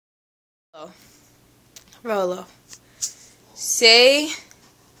Rolo, say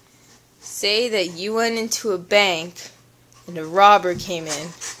that you went into a bank and a robber came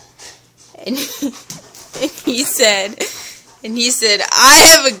in, and he said, "I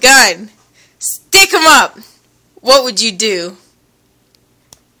have a gun. Stick him up." What would you do?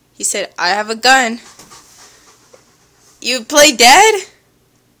 He said, "I have a gun." You would play dead,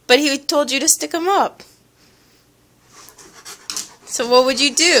 but he told you to stick him up. So what would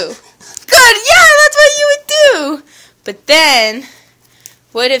you do? Good, yeah, that's what you would do. But then,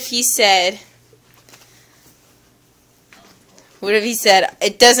 what if he said,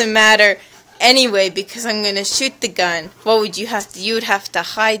 "It doesn't matter anyway because I'm going to shoot the gun"? What would you have to, you would have to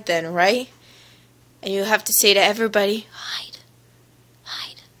hide then, right? And you have to say to everybody, "Hide,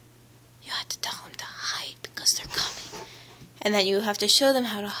 hide." You have to tell them to hide because they're coming. And then you have to show them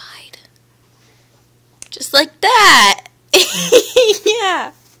how to hide. Just like that.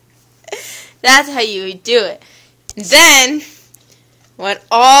 Yeah. That's how you would do it. And then, when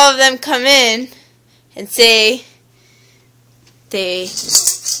all of them come in and say they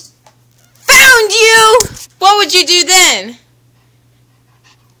found you, what would you do then?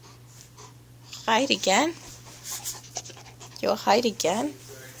 Hide again? You'll hide again?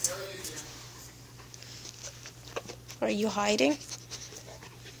 Are you hiding?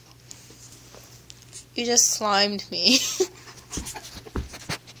 You just slimed me.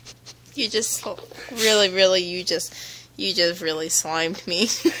 You just really really slimed me.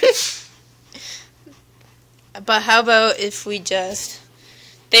 But how about if we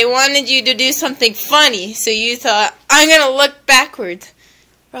they wanted you to do something funny, so you thought, "I'm gonna look backwards."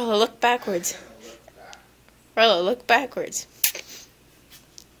 Rolo, look backwards. Rolo, look backwards.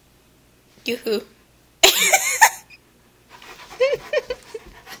 Yoo-hoo.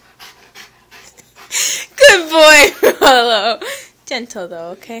 Good boy, Rolo. Gentle though,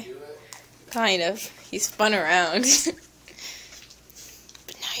 okay? Kind of. He spun around.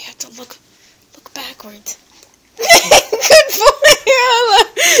 But now you have to look backwards. Good boy, Rolo.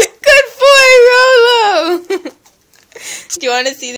 Good boy, Rolo. Do you want to see